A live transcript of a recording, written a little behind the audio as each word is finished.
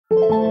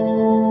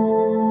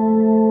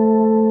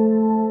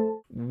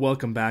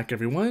Welcome back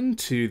everyone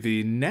to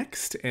the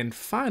next and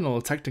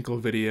final technical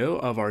video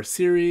of our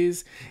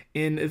series.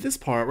 In this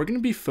part, we're going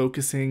to be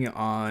focusing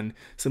on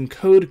some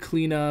code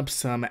cleanup,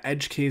 some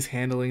edge case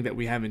handling that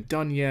we haven't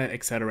done yet,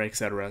 etc,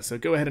 etc. So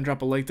go ahead and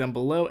drop a like down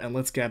below and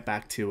let's get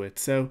back to it.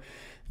 So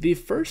the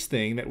first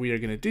thing that we are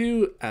going to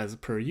do, as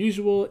per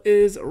usual,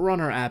 is run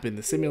our app in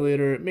the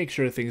simulator, make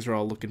sure things are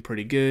all looking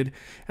pretty good,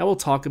 and we'll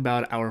talk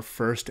about our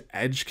first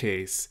edge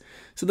case.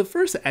 So the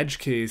first edge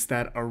case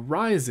that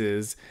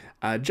arises,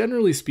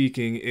 generally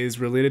speaking, is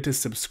related to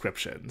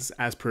subscriptions,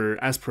 as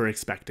per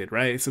expected,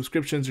 right?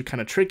 Subscriptions are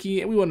kind of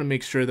tricky, and we want to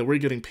make sure that we're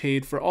getting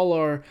paid for all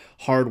our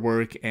hard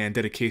work and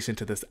dedication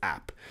to this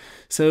app.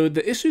 So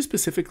the issue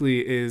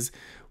specifically is,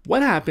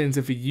 what happens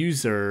if a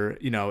user,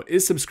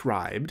 is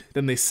subscribed,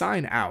 then they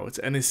sign out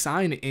and they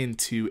sign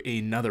into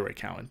another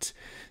account?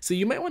 So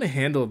you might want to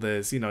handle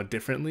this,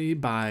 differently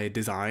by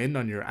design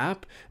on your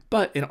app.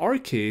 But in our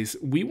case,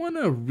 we want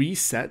to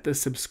reset the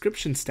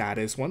subscription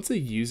status once a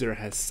user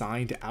has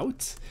signed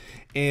out.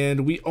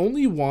 And we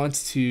only want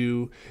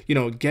to,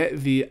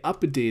 get the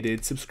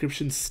updated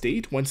subscription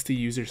state once the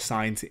user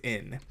signs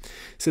in.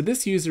 So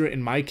this user,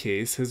 in my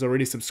case, has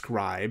already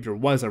subscribed or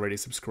was already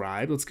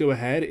subscribed. Let's go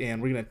ahead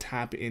and we're going to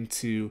tap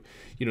into,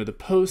 the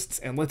posts,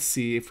 and let's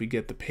see if we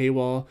get the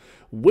paywall,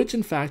 which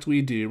in fact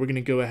we do. We're going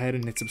to go ahead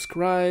and hit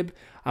subscribe.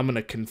 I'm going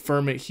to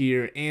confirm it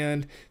here,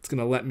 and it's going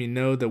to let me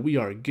know that we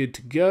are good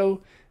to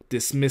go.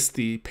 Dismiss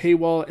the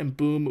paywall, and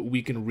boom,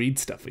 we can read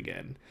stuff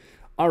again.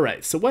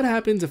 Alright, so what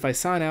happens if I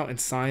sign out and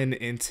sign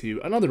into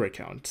another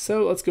account?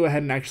 So let's go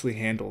ahead and actually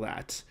handle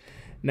that.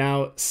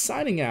 Now,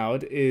 signing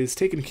out is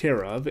taken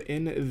care of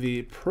in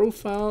the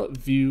profile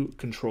view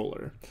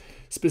controller.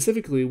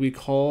 Specifically, we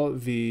call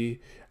the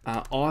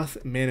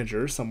auth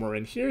manager somewhere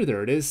in here.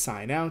 There it is,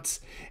 sign out.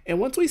 And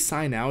once we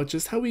sign out,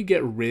 just how we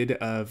get rid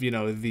of,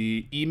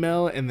 the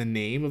email and the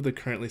name of the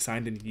currently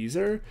signed in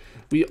user,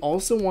 we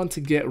also want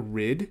to get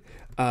rid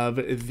of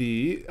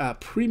the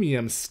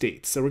premium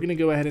state. So we're going to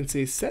go ahead and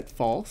say set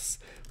false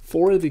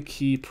for the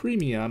key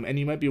premium, and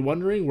you might be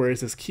wondering, where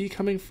is this key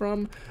coming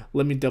from?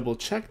 Let me double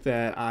check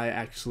that I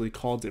actually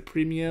called it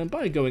premium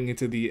by going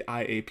into the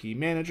IAP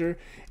manager,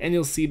 and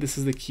you'll see this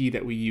is the key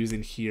that we use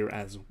in here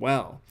as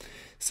well.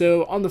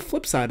 So on the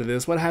flip side of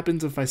this, what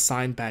happens if I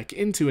sign back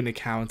into an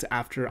account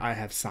after I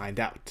have signed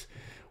out?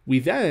 We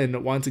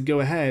then want to go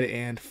ahead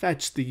and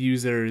fetch the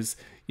user's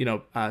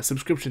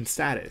subscription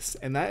status,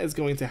 and that is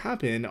going to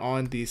happen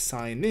on the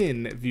sign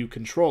in view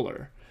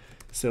controller.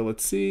 So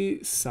let's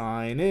see,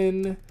 sign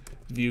in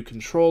view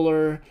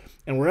controller,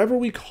 and wherever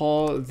we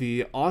call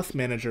the auth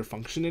manager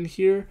function in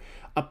here,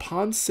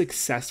 upon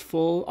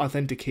successful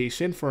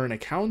authentication for an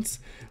account,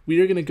 we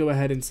are going to go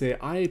ahead and say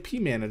IAP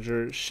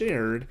manager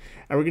shared,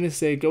 and we're going to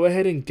say go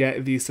ahead and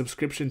get the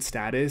subscription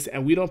status,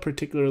 and we don't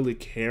particularly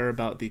care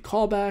about the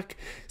callback,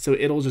 so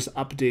it'll just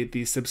update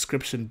the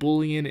subscription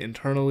boolean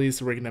internally,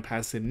 so we're going to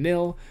pass in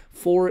nil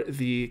for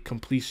the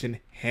completion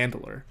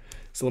handler.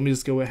 So let me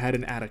just go ahead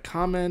and add a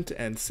comment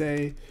and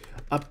say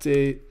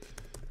update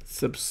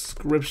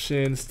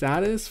subscription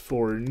status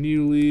for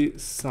newly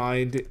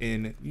signed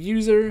in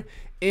user,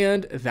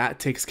 and that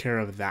takes care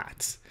of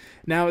that.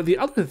 Now, the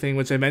other thing,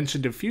 which I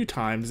mentioned a few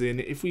times,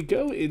 if we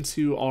go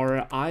into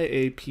our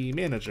IAP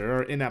manager,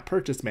 or in-app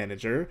purchase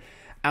manager,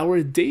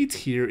 our date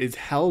here is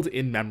held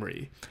in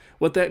memory.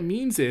 What that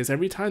means is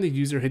every time the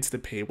user hits the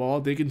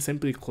paywall, they can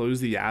simply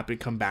close the app and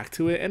come back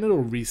to it, and it'll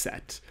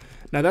reset.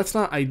 Now, that's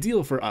not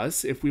ideal for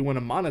us if we want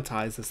to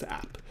monetize this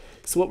app.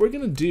 So what we're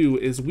going to do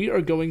is we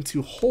are going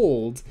to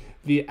hold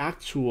the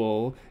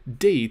actual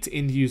date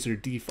in user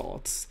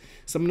defaults.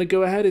 So I'm going to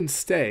go ahead and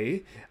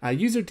stay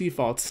user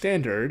default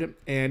standard,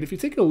 and if you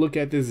take a look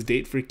at this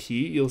date for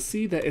key, you'll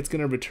see that it's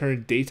going to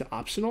return date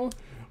optional.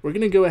 We're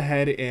going to go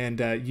ahead and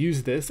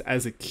use this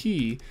as a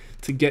key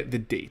to get the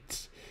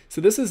date. So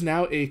this is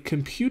now a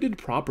computed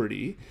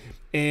property,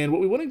 and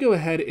what we want to go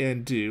ahead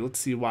and do, let's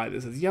see why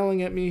this is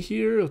yelling at me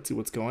here, let's see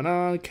what's going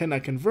on. Can I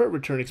convert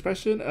return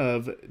expression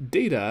of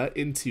data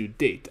into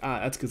date?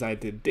 That's because I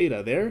did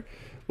data there.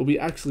 What we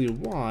actually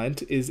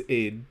want is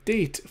a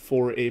date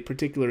for a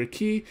particular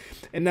key,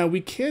 and now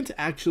we can't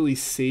actually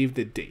save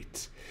the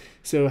date.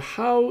 So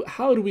how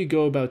do we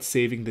go about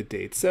saving the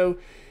date? So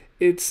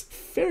it's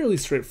fairly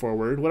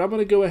straightforward. What I'm going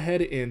to go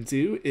ahead and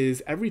do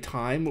is every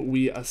time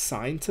we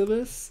assign to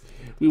this,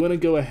 we want to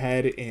go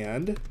ahead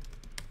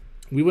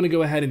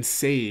and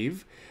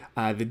save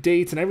the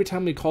dates, and every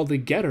time we call the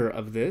getter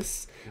of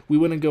this, we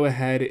want to go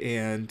ahead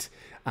and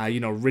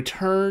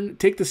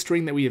take the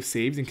string that we have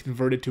saved and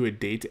convert it to a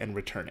date and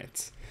return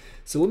it.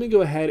 So let me go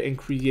ahead and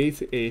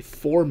create a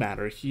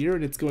formatter here,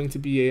 and it's going to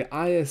be a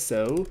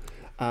ISO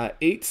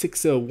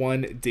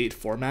 8601 date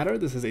formatter.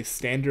 This is a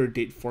standard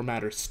date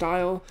formatter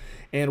style,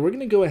 and we're going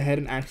to go ahead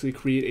and actually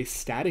create a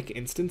static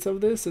instance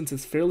of this, since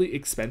it's fairly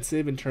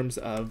expensive in terms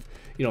of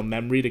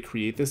memory to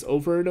create this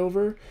over and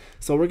over.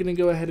 So what we're going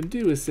to go ahead and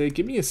do is say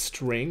give me a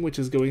string, which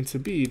is going to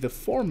be the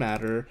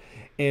formatter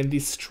and the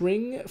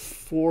string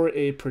for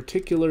a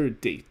particular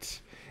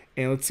date.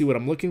 And let's see what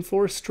I'm looking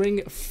for,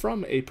 string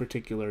from a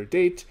particular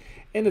date,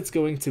 and it's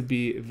going to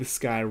be this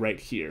guy right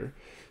here.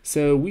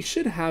 So we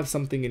should have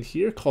something in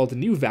here called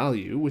new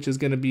value, which is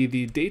going to be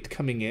the date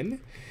coming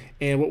in.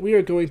 And what we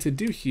are going to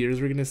do here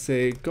is we're going to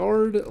say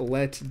guard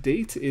let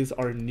date is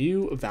our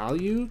new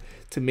value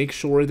to make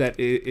sure that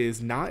it is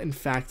not in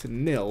fact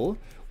nil.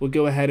 We'll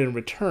go ahead and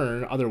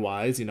return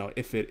otherwise,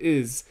 if it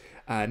is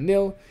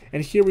nil.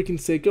 And here we can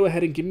say go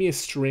ahead and give me a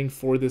string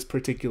for this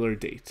particular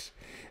date.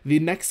 The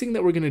next thing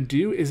that we're going to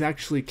do is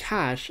actually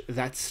cache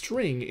that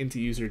string into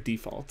user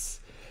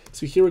defaults.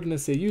 So here we're going to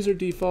say user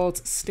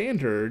defaults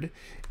standard,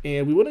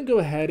 and we want to go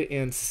ahead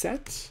and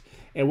set.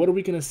 And what are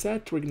we going to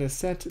set? We're going to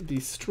set the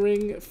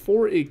string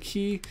for a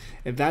key,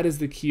 and that is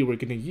the key we're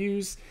going to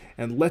use.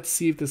 And let's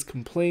see if this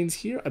complains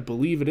here. I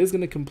believe it is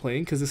going to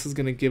complain because this is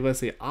going to give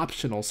us an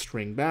optional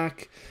string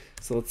back.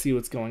 So let's see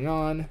what's going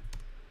on.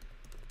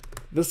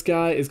 This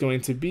guy is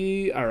going to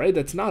be, all right,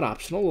 that's not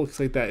optional. Looks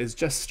like that is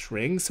just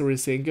string. So we're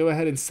saying go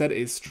ahead and set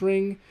a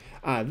string.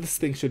 This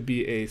thing should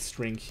be a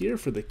string here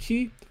for the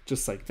key,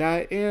 just like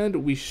that.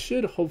 And we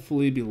should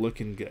hopefully be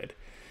looking good.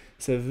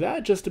 So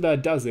that just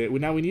about does it.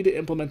 Now we need to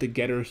implement the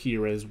getter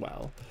here as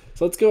well.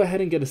 So let's go ahead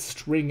and get a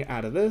string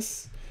out of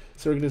this.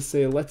 So we're going to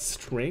say let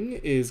string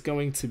is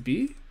going to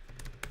be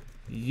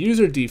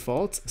user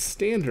defaults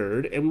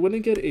standard, and we want to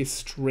get a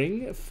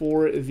string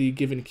for the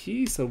given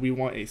key. So we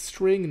want a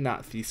string,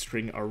 not the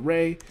string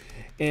array.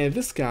 And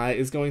this guy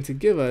is going to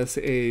give us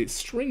a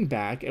string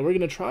back, and we're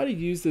going to try to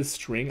use this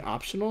string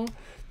optional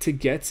to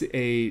get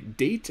a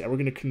date, and we're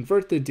going to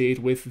convert the date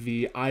with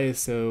the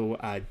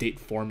ISO date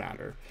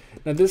formatter.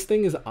 Now this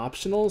thing is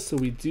optional, so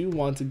we do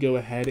want to go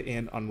ahead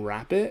and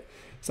unwrap it.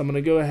 So I'm going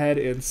to go ahead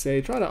and say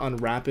try to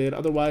unwrap it,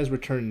 otherwise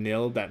return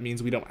nil. That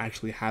means we don't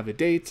actually have a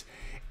date.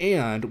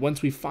 And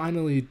once we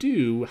finally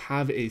do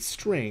have a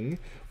string,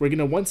 we're going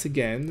to once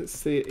again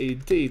say a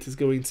date is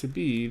going to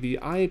be the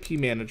IP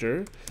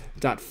manager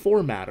dot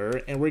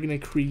formatter, and we're going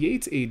to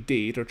create a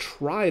date, or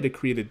try to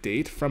create a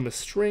date from a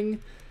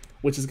string,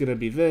 which is going to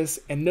be this.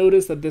 And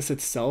notice that this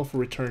itself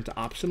will return to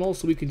optional,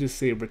 so we can just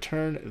say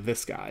return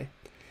this guy.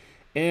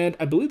 And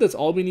I believe that's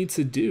all we need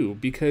to do,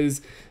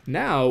 because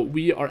now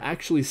we are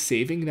actually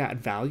saving that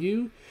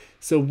value.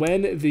 So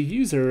when the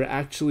user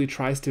actually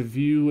tries to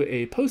view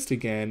a post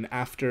again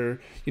after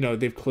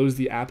they've closed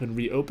the app and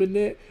reopened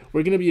it,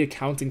 we're going to be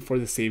accounting for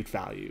the saved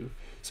value.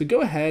 So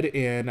go ahead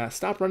and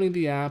stop running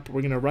the app.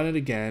 We're going to run it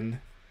again.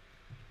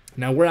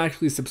 Now we're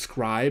actually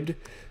subscribed,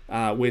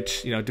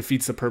 which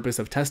defeats the purpose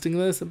of testing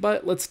this,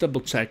 but let's double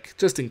check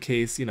just in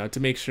case, to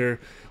make sure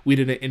we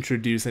didn't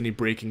introduce any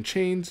breaking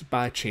chains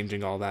by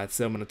changing all that.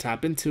 So I'm going to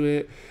tap into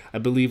it. I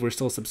believe we're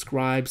still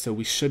subscribed, so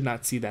we should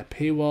not see that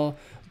paywall.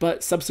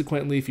 But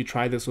subsequently, if you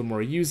try this with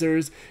more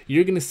users,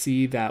 you're going to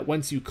see that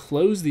once you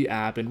close the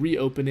app and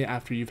reopen it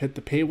after you've hit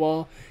the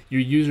paywall,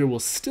 your user will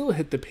still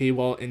hit the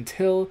paywall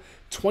until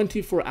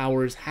 24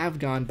 hours have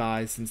gone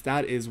by, since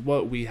that is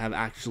what we have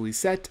actually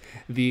set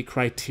the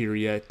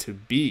criteria to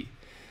be.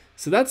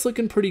 So that's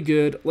looking pretty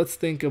good. Let's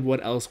think of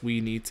what else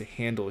we need to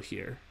handle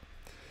here.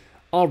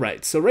 All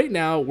right, so right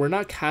now we're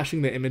not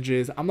caching the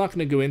images. I'm not going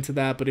to go into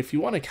that, but if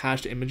you want to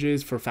cache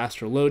images for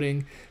faster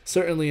loading,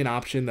 certainly an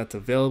option that's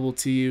available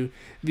to you.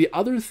 The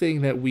other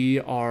thing that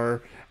we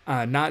are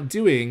not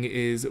doing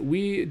is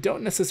we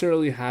don't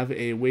necessarily have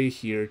a way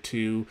here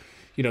to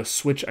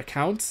switch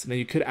accounts. Now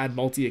you could add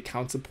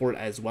multi-account support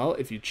as well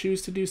if you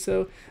choose to do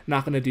so.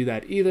 Not going to do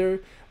that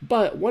either.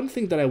 But one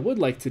thing that I would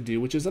like to do,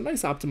 which is a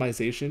nice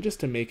optimization just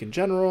to make in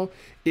general,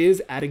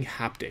 is adding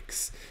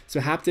haptics.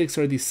 So haptics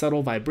are these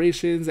subtle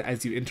vibrations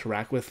as you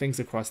interact with things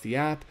across the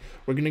app.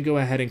 We're going to go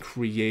ahead and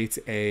create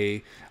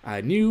a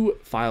new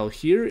file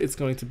here. It's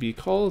going to be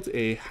called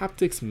a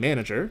Haptics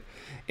Manager.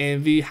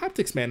 And the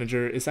Haptics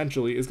Manager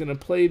essentially is going to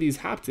play these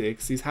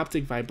haptics, these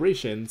haptic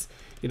vibrations,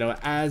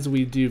 as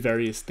we do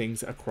various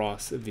things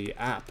across the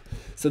app.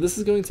 So this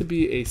is going to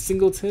be a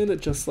singleton,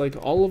 just like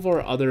all of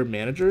our other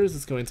managers.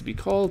 It's going to be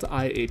called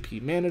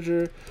IAP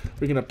Manager.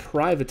 We're going to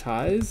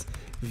privatize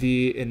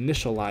the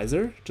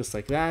initializer, just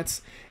like that.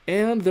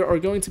 And there are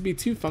going to be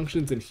two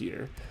functions in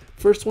here.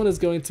 First one is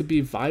going to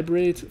be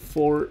Vibrate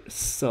for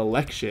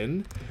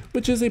selection,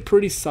 which is a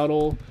pretty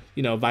subtle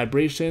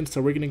vibration. So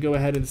we're going to go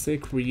ahead and say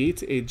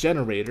create a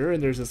generator,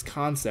 and there's this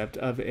concept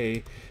of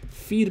a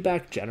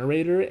feedback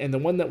generator, and the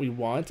one that we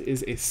want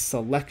is a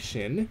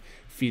selection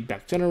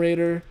feedback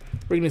generator.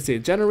 We're going to say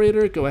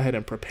generator, go ahead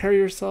and prepare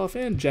yourself,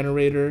 and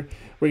generator,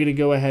 we're going to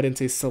go ahead and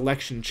say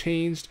selection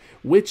changed,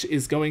 which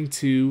is going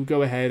to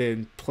go ahead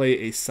and play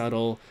a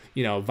subtle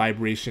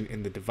vibration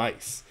in the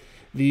device.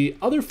 The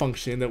other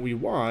function that we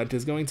want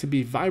is going to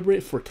be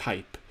Vibrate for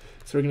type.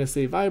 So we're going to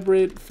say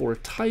Vibrate for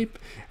type,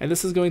 and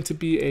this is going to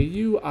be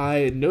a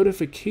UI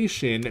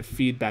notification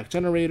feedback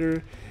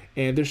generator,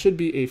 and there should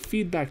be a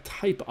feedback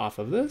type off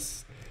of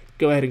this.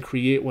 Go ahead and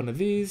create one of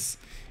these,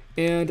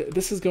 and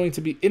this is going to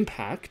be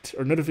impact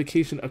or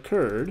notification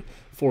occurred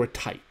for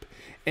type.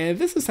 And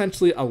this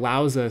essentially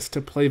allows us to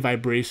play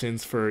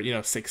vibrations for,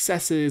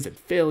 successes and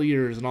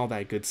failures and all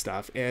that good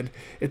stuff. And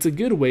it's a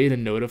good way to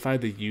notify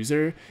the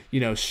user,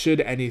 should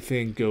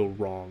anything go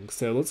wrong.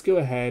 So let's go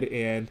ahead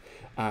and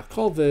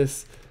call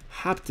this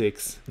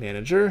Haptics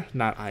Manager,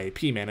 not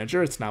IAP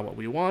Manager. It's not what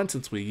we want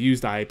since we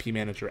used IAP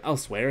Manager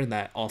elsewhere, and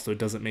that also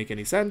doesn't make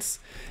any sense.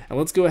 And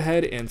let's go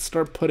ahead and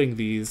start putting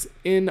these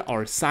in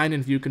our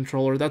sign-in view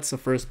controller. That's the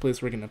first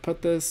place we're going to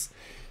put this.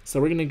 So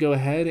we're going to go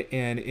ahead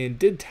and in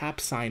did tap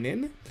sign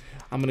in,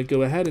 I'm going to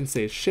go ahead and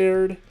say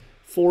shared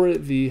for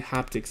the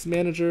Haptics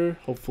Manager.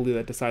 Hopefully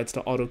that decides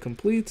to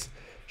autocomplete.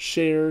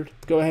 Shared.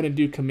 Go ahead and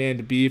do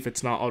Command B if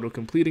it's not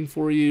auto-completing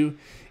for you.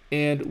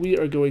 And we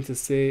are going to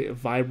say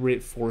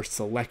Vibrate for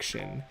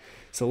selection.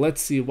 So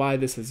let's see why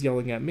this is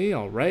yelling at me.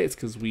 All right, it's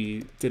because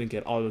we didn't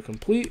get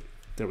autocomplete.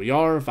 There we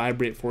are,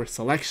 Vibrate for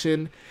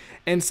selection.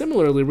 And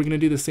similarly, we're going to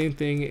do the same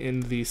thing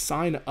in the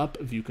sign up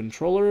view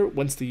controller.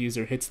 Once the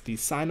user hits the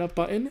sign up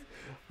button,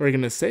 we're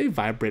going to say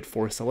Vibrate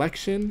for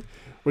selection.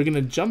 We're going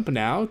to jump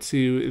now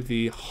to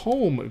the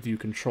home view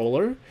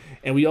controller.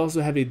 And we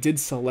also have a did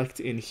select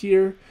in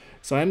here.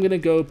 So I'm going to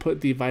go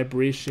put the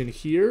vibration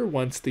here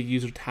once the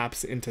user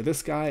taps into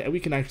this guy, and we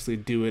can actually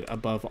do it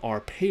above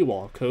our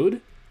paywall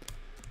code.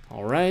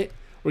 All right,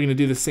 we're going to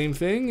do the same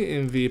thing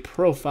in the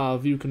profile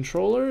view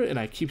controller, and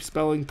I keep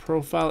spelling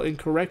profile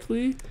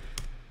incorrectly.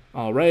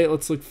 All right,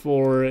 let's look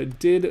for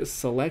did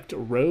select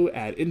row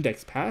at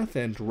index path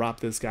and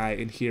drop this guy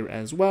in here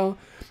as well.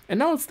 And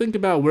now let's think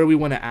about where we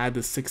want to add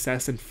the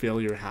success and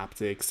failure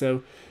haptic.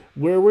 So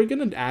where we're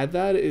going to add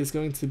that is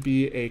going to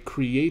be a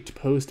create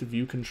post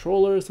view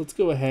controller. So let's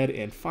go ahead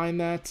and find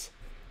that.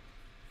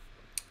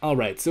 All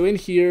right, so in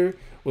here,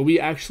 when we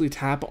actually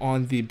tap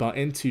on the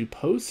button to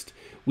post,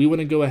 we want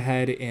to go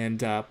ahead and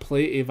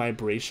play a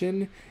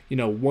vibration,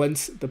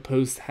 once the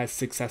post has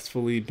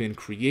successfully been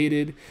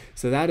created.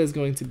 So that is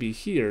going to be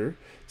here.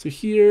 So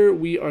here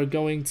we are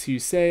going to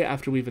say,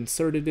 after we've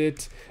inserted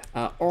it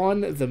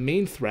on the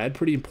main thread,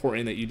 pretty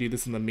important that you do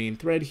this in the main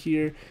thread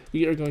here,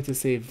 we are going to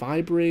say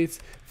Vibrate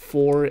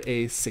for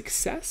a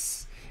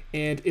success.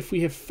 And if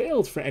we have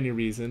failed for any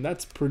reason,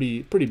 that's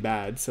pretty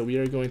bad. So we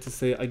are going to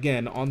say,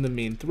 again, on the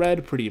main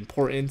thread, pretty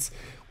important,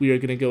 we are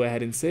going to go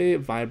ahead and say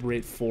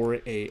Vibrate for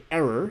a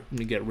error. Let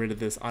me get rid of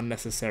this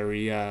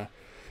unnecessary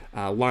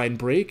line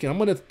break. And I'm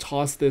going to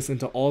toss this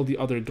into all the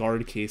other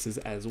guard cases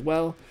as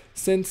well,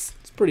 since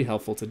it's pretty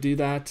helpful to do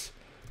that.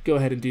 Go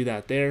ahead and do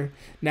that there.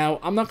 Now,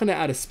 I'm not going to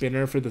add a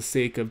spinner for the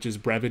sake of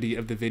just brevity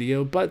of the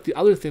video, but the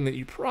other thing that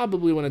you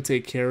probably want to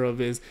take care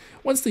of is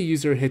once the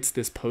user hits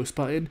this post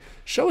button,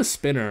 show a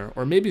spinner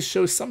or maybe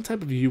show some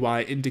type of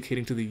UI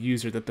indicating to the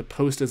user that the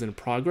post is in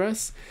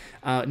progress.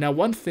 Now,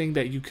 one thing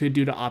that you could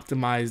do to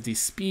optimize the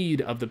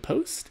speed of the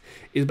post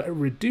is by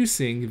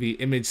reducing the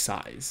image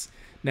size.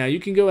 Now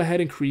you can go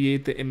ahead and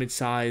create the image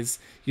size,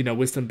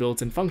 with some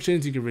built-in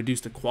functions. You can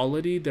reduce the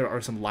quality. There are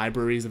some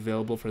libraries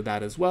available for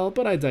that as well,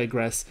 but I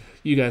digress.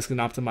 You guys can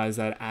optimize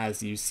that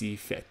as you see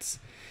fit.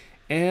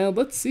 And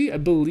let's see, I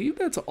believe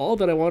that's all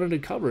that I wanted to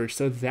cover.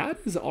 So that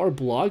is our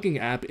blogging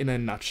app in a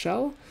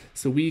nutshell.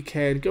 So we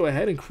can go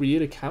ahead and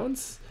create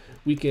accounts.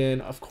 We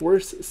can, of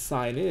course,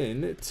 sign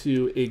in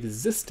to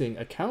existing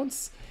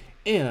accounts,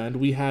 and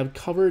we have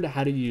covered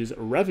how to use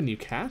Revenue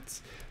Cat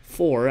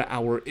for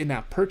our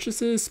in-app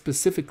purchases,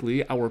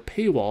 specifically our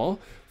paywall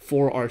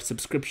for our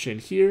subscription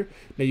here.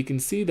 Now you can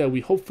see that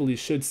we hopefully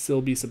should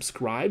still be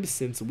subscribed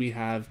since we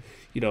have,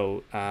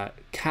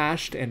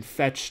 cached and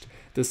fetched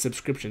the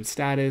subscription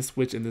status,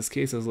 which in this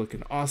case is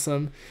looking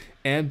awesome.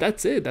 And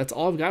that's it. That's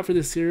all I've got for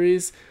this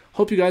series.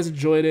 Hope you guys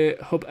enjoyed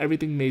it. Hope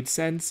everything made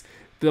sense.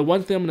 The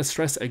one thing I'm going to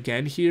stress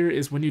again here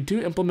is when you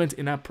do implement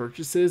in-app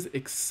purchases,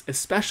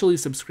 especially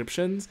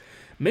subscriptions,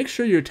 make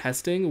sure you're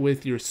testing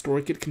with your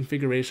StoreKit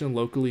configuration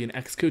locally in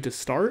Xcode to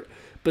start,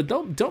 but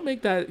don't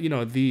make that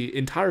the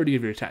entirety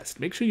of your test.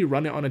 Make sure you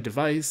run it on a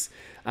device.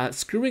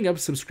 Screwing up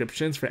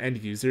subscriptions for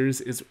end users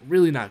is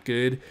really not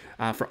good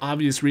for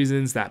obvious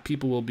reasons that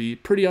people will be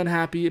pretty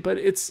unhappy, but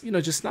it's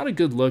just not a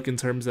good look in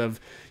terms of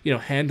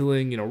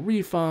handling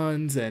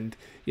refunds and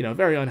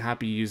very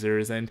unhappy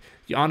users. And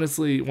you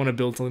honestly want to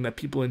build something that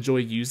people enjoy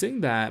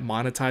using, that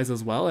monetize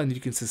as well, and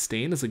you can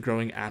sustain as a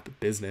growing app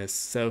business.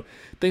 So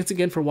thanks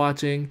again for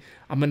watching.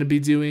 I'm going to be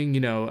doing,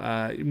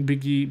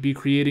 be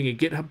creating a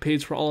GitHub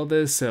page for all of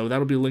this, so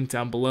that'll be linked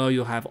down below.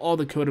 You'll have all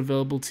the code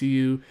available to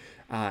you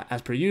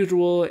as per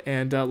usual,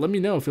 and let me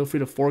know. Feel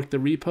free to fork the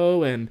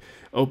repo and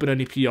open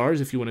any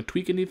PRs if you want to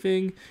tweak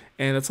anything.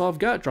 And that's all I've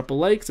got. Drop a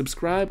like,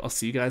 subscribe. I'll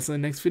see you guys in the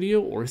next video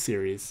or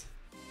series.